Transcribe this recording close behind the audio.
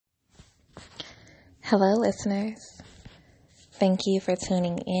Hello, listeners. Thank you for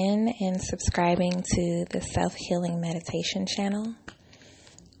tuning in and subscribing to the Self-Healing Meditation channel,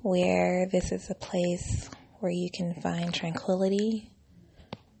 where this is a place where you can find tranquility,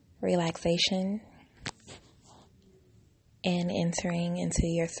 relaxation, and entering into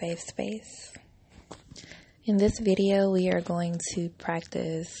your safe space. In this video, we are going to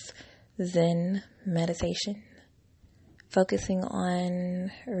practice Zen Meditation, focusing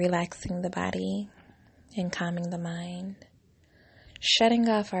on relaxing the body and calming the mind, shutting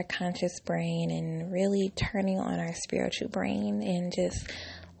off our conscious brain and really turning on our spiritual brain and just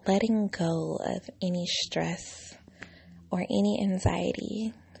letting go of any stress or any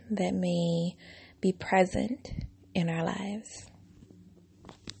anxiety that may be present in our lives.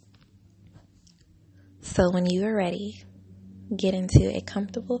 So when you are ready, get into a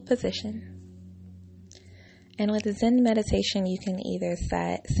comfortable position. And with Zen meditation, you can either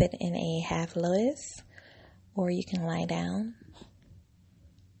sit in a half lotus or you can lie down.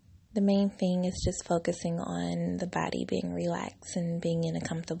 The main thing is just focusing on the body being relaxed and being in a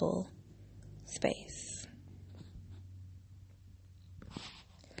comfortable space.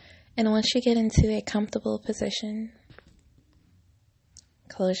 And once you get into a comfortable position,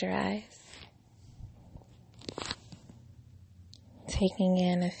 close your eyes, taking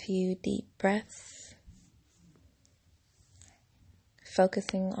in a few deep breaths,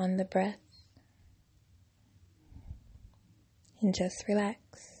 focusing on the breath, and just relax.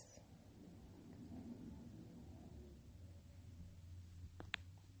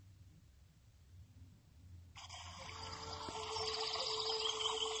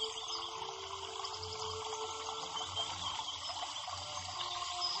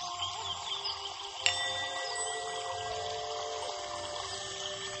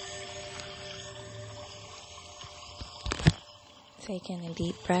 Take in a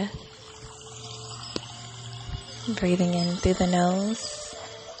deep breath, breathing in through the nose,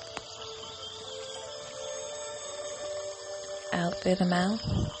 out through the mouth,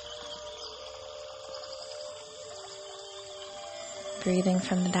 breathing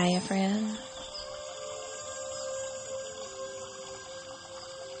from the diaphragm.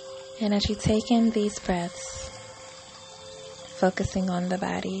 And as you take in these breaths, focusing on the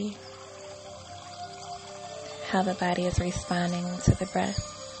body, how the body is responding to the breath,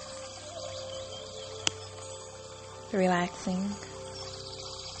 relaxing,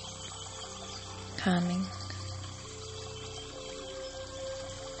 calming,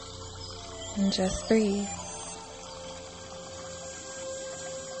 and just breathe.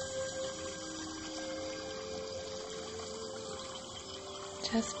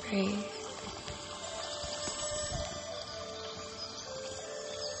 Just breathe.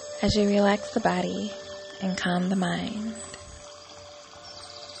 As you relax the body and calm the mind,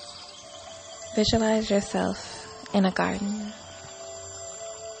 visualize yourself in a garden.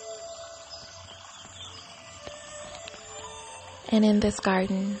 And in this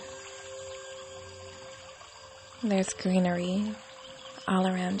garden, there's greenery all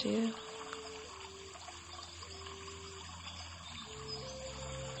around you.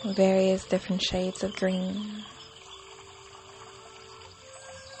 Various different shades of green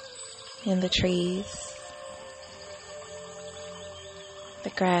in the trees, the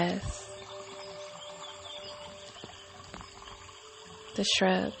grass, the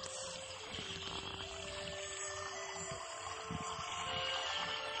shrubs,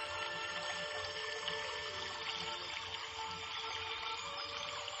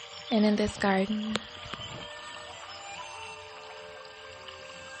 and in this garden,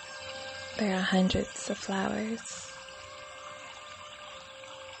 there are hundreds of flowers,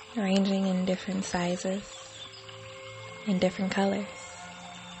 ranging in different sizes and different colors.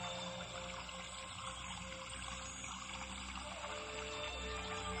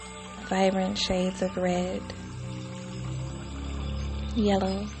 Vibrant shades of red,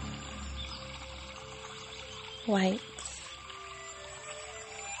 yellow, white,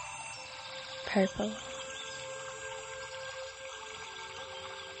 purple.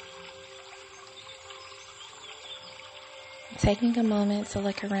 Taking a moment to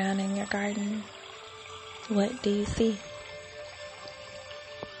look around in your garden, what do you see?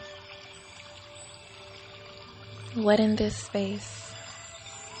 What in this space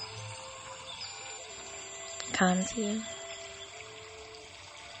calms you,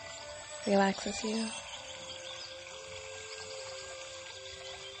 relaxes you?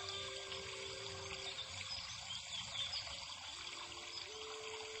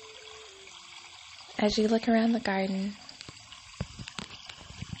 As you look around the garden,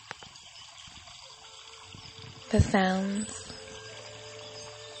 the sounds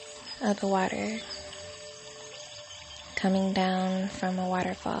of the water coming down from a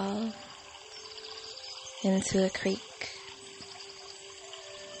waterfall into a creek.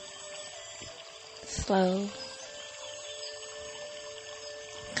 Slow,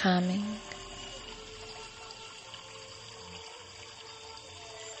 calming.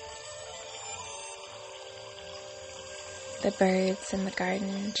 The birds in the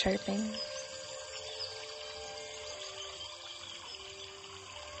garden chirping.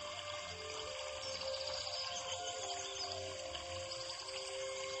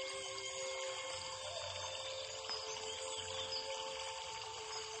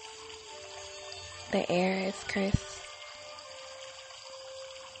 The air is crisp,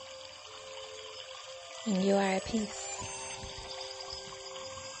 and you are at peace.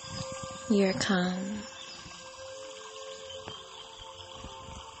 You are calm.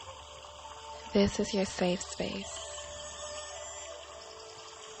 This is your safe space.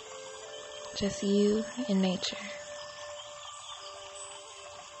 Just you and nature.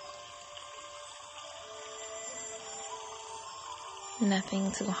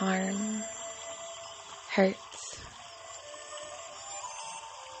 Nothing to harm, hurt,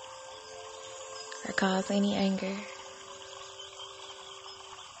 or cause any anger.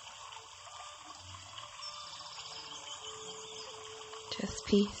 Just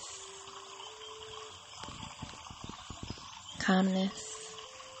peace, calmness,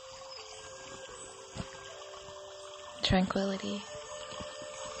 tranquility.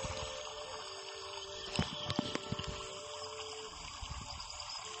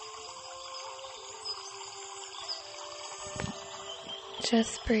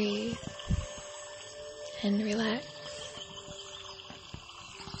 Just breathe and relax.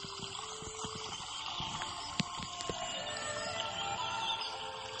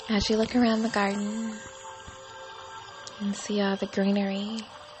 As you look around the garden and see all the greenery,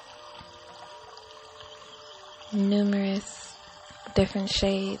 numerous different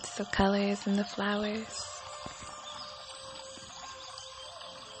shades of colors in the flowers,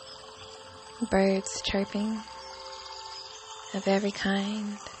 birds chirping of every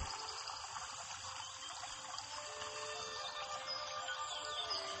kind.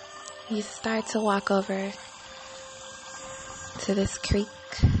 You start to walk over to this creek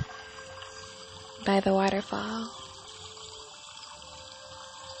by the waterfall,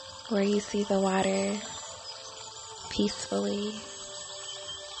 where you see the water peacefully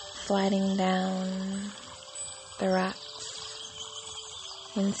sliding down the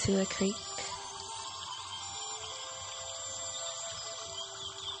rocks into a creek.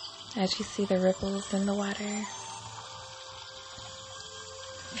 As you see the ripples in the water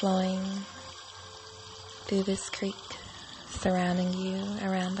flowing through this creek, surrounding you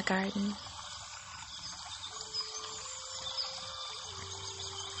around the garden.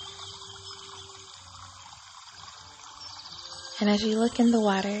 And as you look in the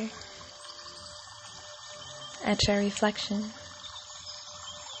water at your reflection,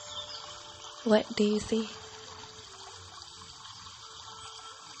 what do you see?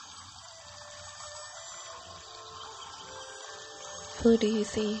 Who do you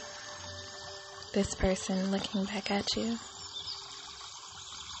see? This person looking back at you.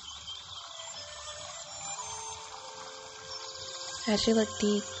 As you look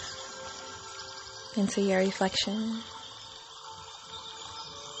deep into your reflection,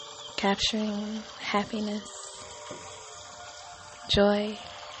 capturing happiness, joy,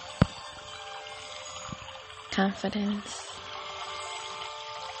 confidence,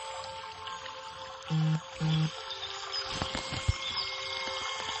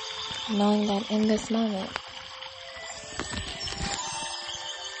 knowing that in this moment,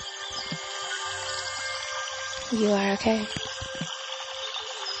 you are okay.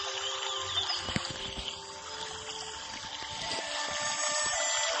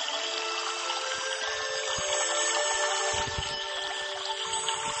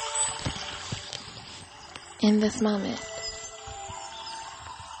 In this moment,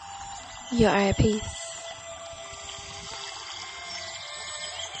 you are at peace.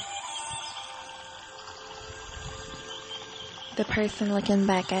 The person looking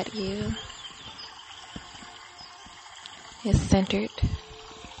back at you is centered,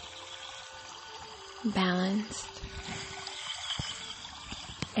 balanced,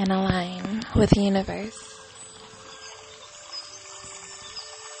 and aligned with the universe.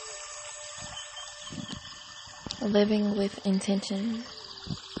 Living with intention,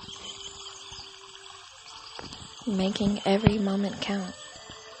 making every moment count.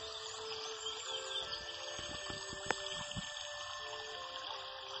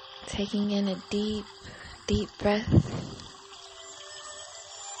 Taking in a deep, deep breath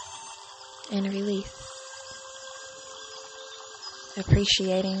and release.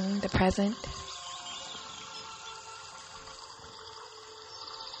 appreciating the present,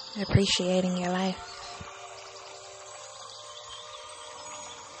 appreciating your life.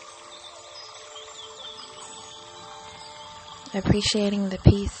 Appreciating the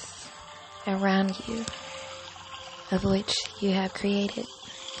peace around you, of which you have created.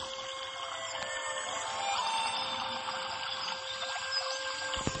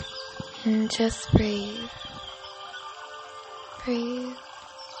 And just breathe. Breathe.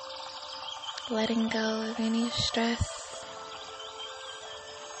 Letting go of any stress,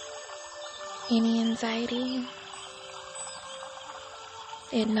 any anxiety.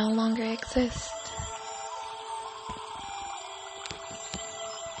 It no longer exists.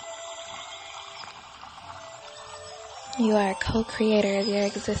 You are a co-creator of your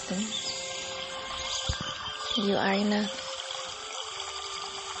existence. You are enough.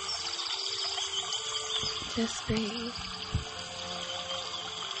 Just breathe.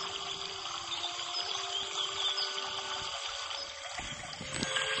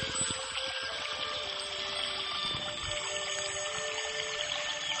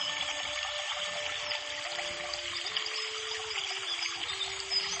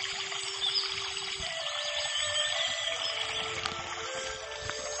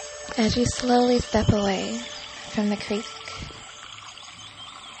 As you slowly step away from the creek,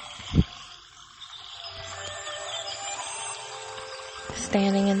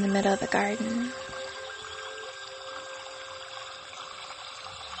 standing in the middle of the garden,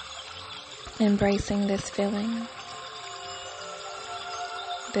 embracing this feeling,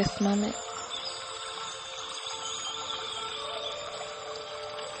 this moment,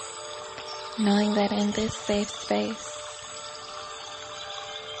 knowing that in this safe space,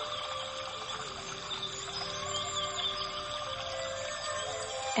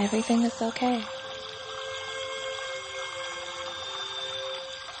 everything is okay.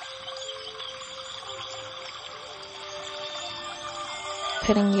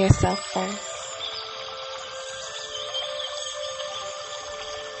 Putting yourself first.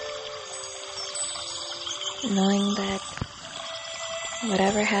 Knowing that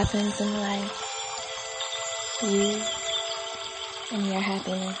whatever happens in life, you and your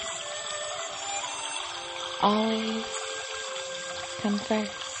happiness always come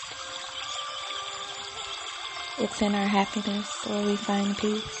first. It's in our happiness where we find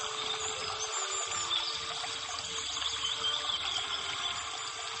peace.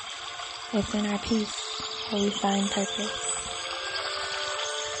 It's in our peace where we find purpose.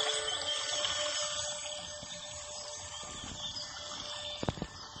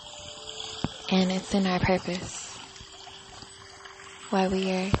 And it's in our purpose why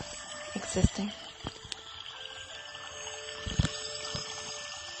we are existing.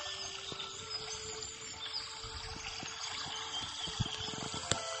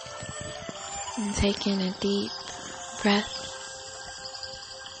 And take in a deep breath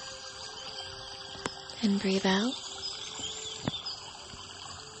and breathe out.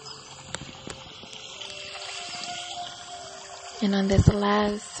 And on this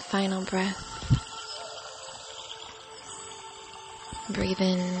last final breath, breathe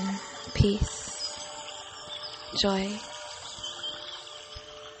in peace, joy,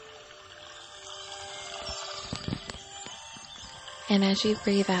 and as you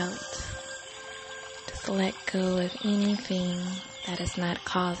breathe out, just let go of anything that is not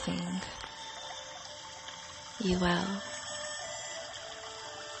causing you well.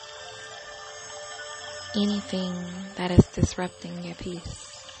 Anything that is disrupting your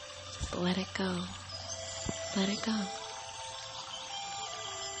peace, just let it go. Let it go.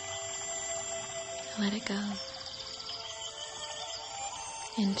 Let it go.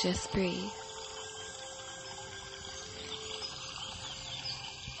 And just breathe.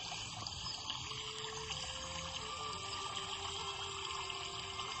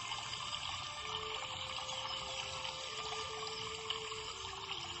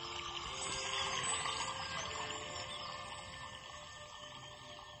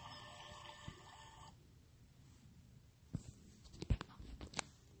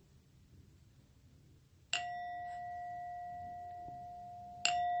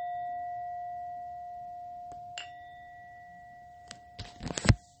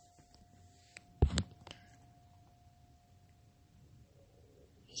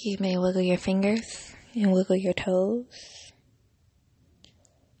 You may wiggle your fingers and wiggle your toes.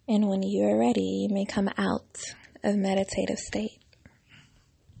 And when you are ready, you may come out of meditative state.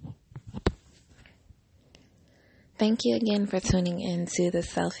 Thank you again for tuning in to the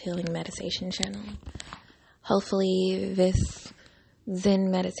Self-Healing Meditation channel. Hopefully this Zen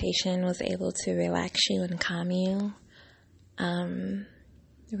meditation was able to relax you and calm you.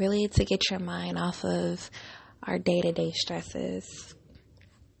 really to get your mind off of our day-to-day stresses,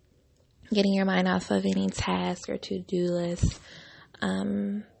 getting your mind off of any task or to-do list,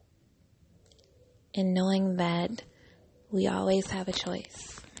 and knowing that we always have a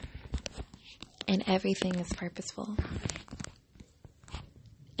choice and everything is purposeful.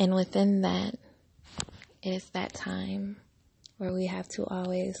 And within that, it is that time where we have to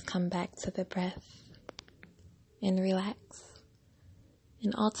always come back to the breath and relax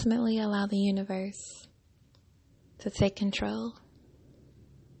and ultimately allow the universe to take control.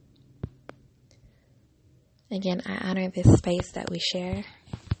 Again, I honor this space that we share,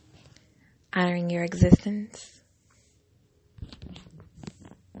 honoring your existence.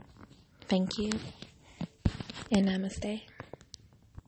 Thank you, and namaste.